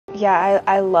Yeah,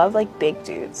 I love like big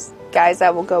dudes. Guys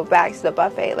that will go back to the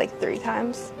buffet like 3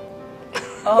 times.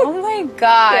 Oh my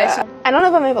gosh. Yeah. I don't know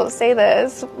if I'm able to say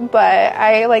this, but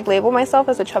I like label myself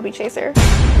as a chubby chaser.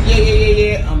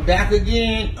 Yeah. I'm back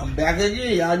again.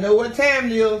 Y'all know what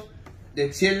time it is. The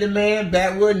Chillin' Man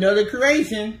back with another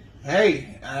creation.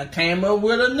 Hey, I came up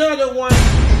with another one.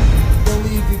 Don't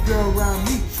leave your girl around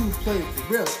me, true player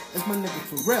for real. That's my nigga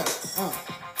for real.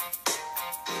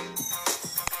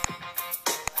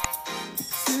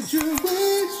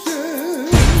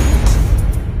 Situation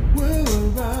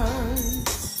will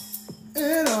arise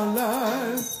in our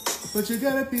life, but you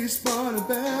gotta be smart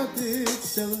about it.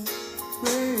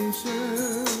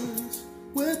 Celebrations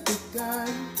with the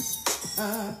guys.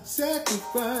 I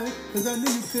sacrificed, cause I knew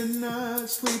you could not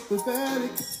sleep without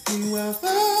it. Meanwhile, I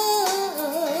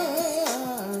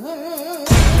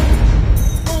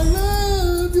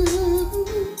love you.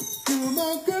 You're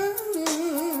my girl.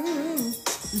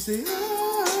 You say,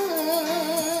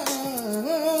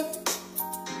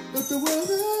 let the world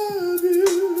love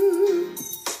you.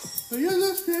 You're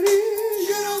so steady,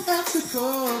 you don't have to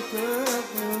call, girl.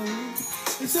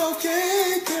 It's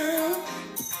okay, girl.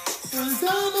 Cause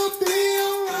I'ma be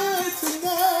alright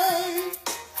tonight.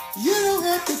 You don't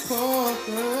have to call,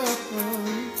 girl.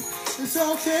 It's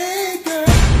okay, girl.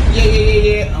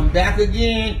 Yeah. I'm back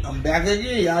again.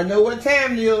 Y'all know what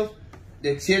time it is.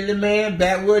 The Chillin' Man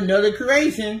back with another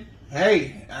creation.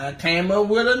 Hey, I came up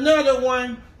with another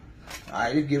one.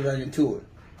 Alright, let's get right into it.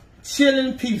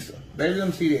 Chillin' pizza. Baby, let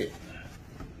me see that.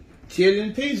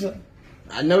 Chillin' pizza.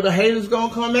 I know the haters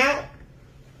gonna come out,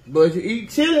 but if you eat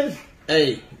chillin',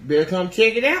 hey, better come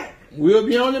check it out. We'll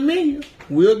be on the menu.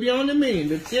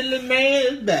 The Chillin' Man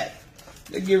is back.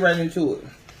 Let's get right into it.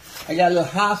 I got a little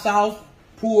hot sauce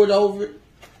poured over it.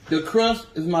 The crust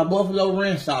is my buffalo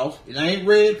ranch sauce. It ain't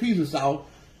red pizza sauce.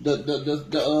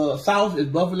 The sauce is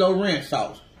buffalo ranch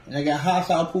sauce. And I got hot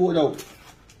sauce poured over it.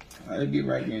 All right, let's get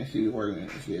right there and see the working.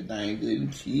 See that thing good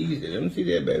and cheesy. Let me see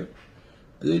that, baby.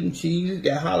 Good and cheesy.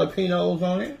 Got jalapenos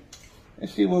on it.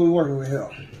 Let's see what we're working with here.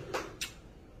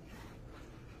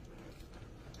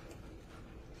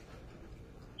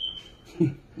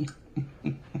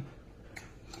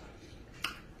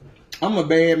 I'm a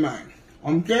bad man.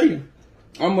 I'm telling you.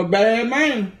 I'm a bad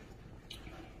man.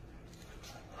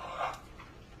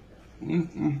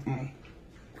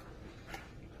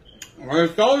 I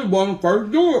told you when I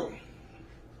first do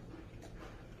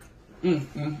it.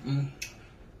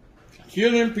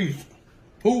 Chillin' pizza.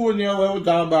 Who would never ever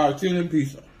thought about chillin'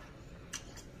 pizza?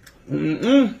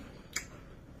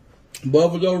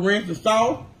 Buffalo ranch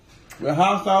sauce with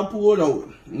hot sauce poured over it.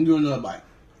 Let me do another bite.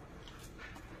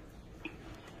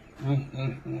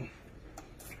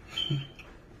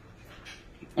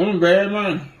 I'm a bad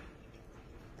man.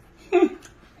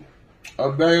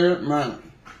 A bad man.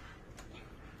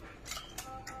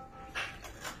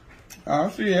 I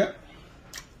see that.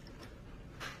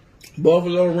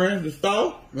 Buffalo ranch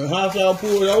sauce with hot sauce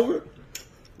poured over it.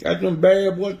 Got some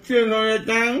bad boy chillin' on that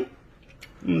thing.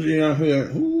 Let me see out here.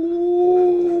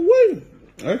 Ooh wee.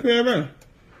 That's bad man.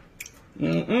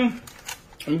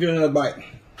 I'm getting another bite.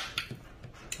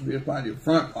 This by the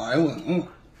front part.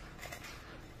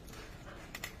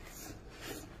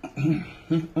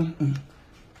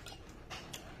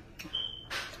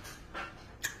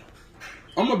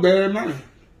 I'm a bad man.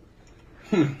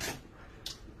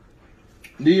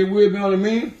 These will be on the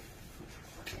menu.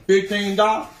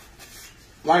 $15.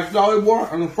 Like Solid Boy,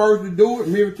 I'm the first to do it,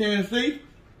 Middle Tennessee.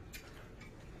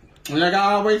 And like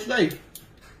I always say,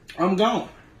 I'm gone.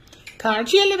 Car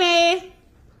Chillin' Man.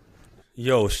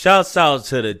 Yo, shouts out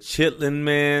to the Chitlin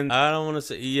Man. I don't want to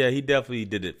say, yeah, he definitely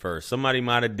did it first. Somebody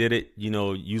might have did it,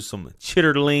 use some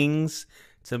chitterlings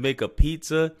to make a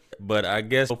pizza. But I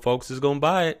guess folks is going to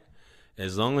buy it.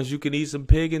 As long as you can eat some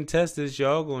pig intestines,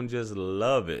 y'all going to just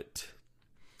love it.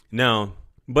 Now,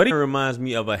 Buddy reminds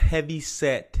me of a heavy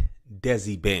set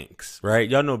Desi Banks, right?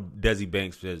 Y'all know Desi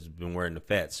Banks has been wearing the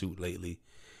fat suit lately.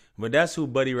 But that's who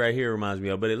Buddy right here reminds me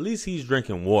of. But at least he's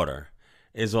drinking water.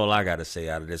 Is all I got to say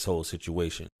out of this whole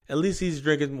situation. At least he's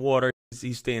drinking water.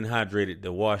 He's staying hydrated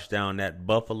to wash down that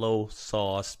buffalo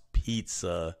sauce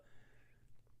pizza.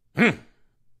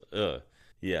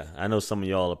 Yeah, I know some of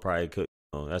y'all are probably cooking.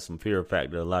 That's some fear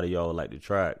factor. A lot of y'all would like to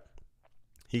try it.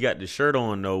 He got the shirt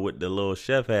on, though, with the little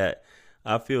chef hat.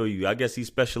 I feel you. I guess he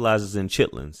specializes in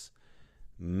chitlins.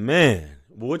 Man,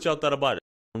 what y'all thought about it?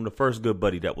 I'm the first good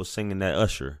buddy that was singing that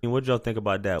Usher. What y'all think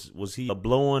about that? Was he a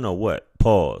blowing or what?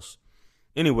 Pause.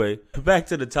 Anyway, back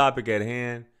to the topic at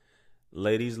hand.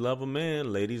 Ladies love a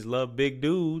man. Ladies love big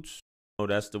dudes. Oh,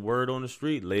 that's the word on the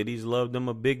street. Ladies love them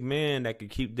a big man that can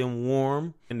keep them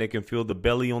warm and they can feel the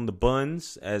belly on the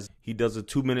buns as he does a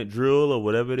 2-minute drill or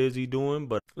whatever it is he's doing.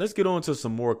 But let's get on to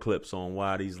some more clips on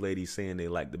why these ladies saying they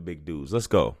like the big dudes. Let's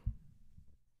go.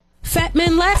 Fat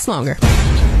men last longer.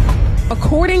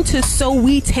 According to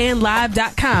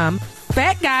SoWeTanLive.com,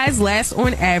 fat guys last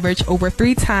on average over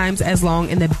 3 times as long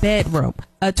in the bedroom.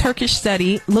 A Turkish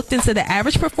study looked into the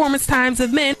average performance times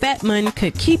of men. Fat men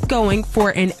could keep going for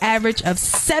an average of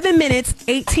 7 minutes,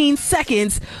 18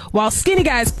 seconds, while skinny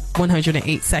guys,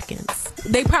 108 seconds.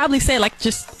 They probably say like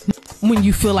just when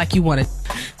you feel like you want it.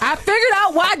 I figured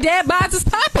out why dad bods is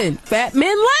popping. Fat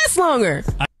men last longer.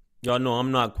 Y'all know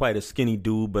I'm not quite a skinny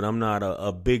dude, but I'm not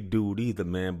a big dude either,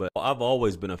 man. But I've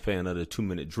always been a fan of the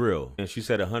 2-minute drill. And she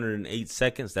said 108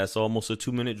 seconds. That's almost a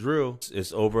 2-minute drill.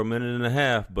 It's over a minute and a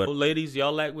half. But ladies,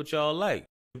 y'all like what y'all like.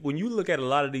 When you look at a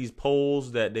lot of these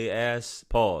polls that they ask,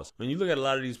 when you look at a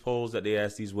lot of these polls that they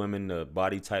ask these women the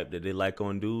body type that they like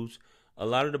on dudes, a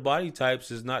lot of the body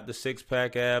types is not the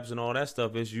 6-pack abs and all that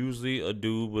stuff. It's usually a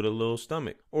dude with a little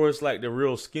stomach. Or it's like the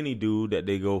real skinny dude that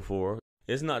they go for.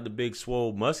 It's not the big,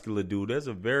 swole, muscular dude. There's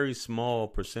a very small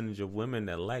percentage of women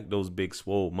that like those big,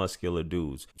 swole, muscular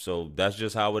dudes. So that's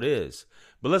just how it is.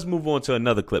 But let's move on to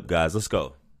another clip, guys. Let's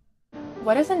go.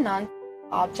 What is a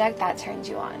non-object that turns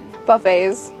you on?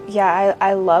 Buffets. Yeah,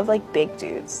 I love like big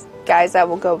dudes. Guys that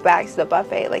will go back to the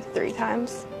buffet like 3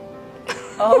 times.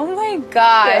 Oh my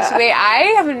gosh. Yeah. Wait,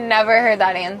 I have never heard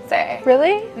that answer.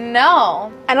 Really?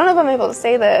 No. I don't know if I'm able to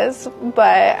say this,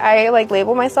 but I like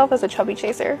label myself as a chubby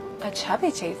chaser. A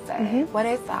chubby chaser? What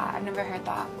is that? I've never heard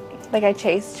that. Like I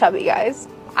chase chubby guys.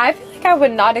 I feel like I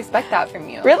would not expect that from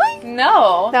you. Really?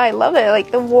 No. No, I love it.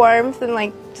 Like the warmth and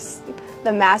like just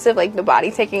the massive, like the body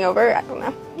taking over. I don't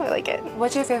know. I like it.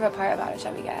 What's your favorite part about a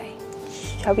chubby guy?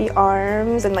 Chubby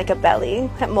arms and like a belly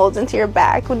that molds into your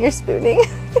back when you're spooning.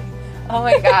 Oh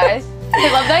my gosh.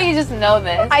 I love that you just know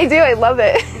this. I do. I love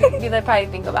it. You probably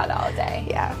think about it all day.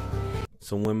 Yeah.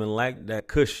 Some women like that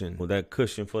cushion, or that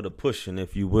cushion for the pushing,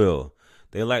 if you will.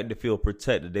 They like to feel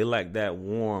protected. They like that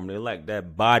warm. They like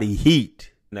that body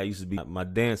heat. That used to be my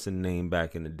dancing name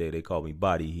back in the day. They called me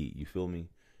Body Heat. You feel me?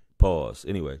 Pause.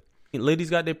 Anyway, ladies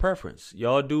got their preference.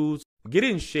 Y'all dudes, get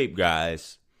in shape,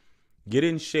 guys. Get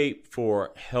in shape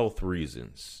for health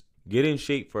reasons. Get in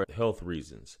shape for health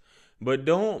reasons. But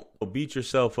don't beat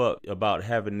yourself up about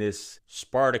having this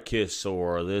Spartacus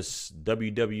or this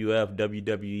WWF,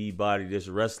 WWE body, this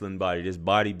wrestling body, this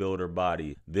bodybuilder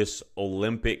body, this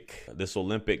Olympic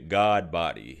God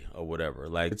body or whatever.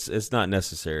 Like it's not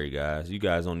necessary, guys. You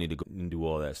guys don't need to go and do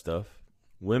all that stuff.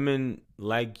 Women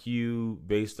like you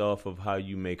based off of how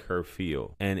you make her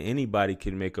feel. And anybody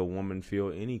can make a woman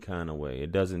feel any kind of way.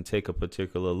 It doesn't take a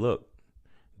particular look.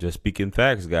 Just speaking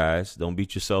facts, guys. Don't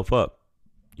beat yourself up.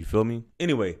 You feel me?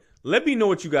 Anyway, let me know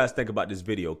what you guys think about this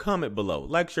video. Comment below.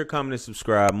 Like, share, comment, and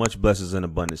subscribe. Much blessings and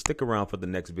abundance. Stick around for the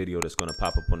next video that's going to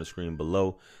pop up on the screen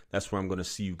below. That's where I'm going to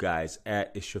see you guys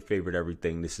at. It's your favorite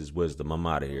everything. This is Wisdom. I'm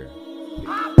out of here.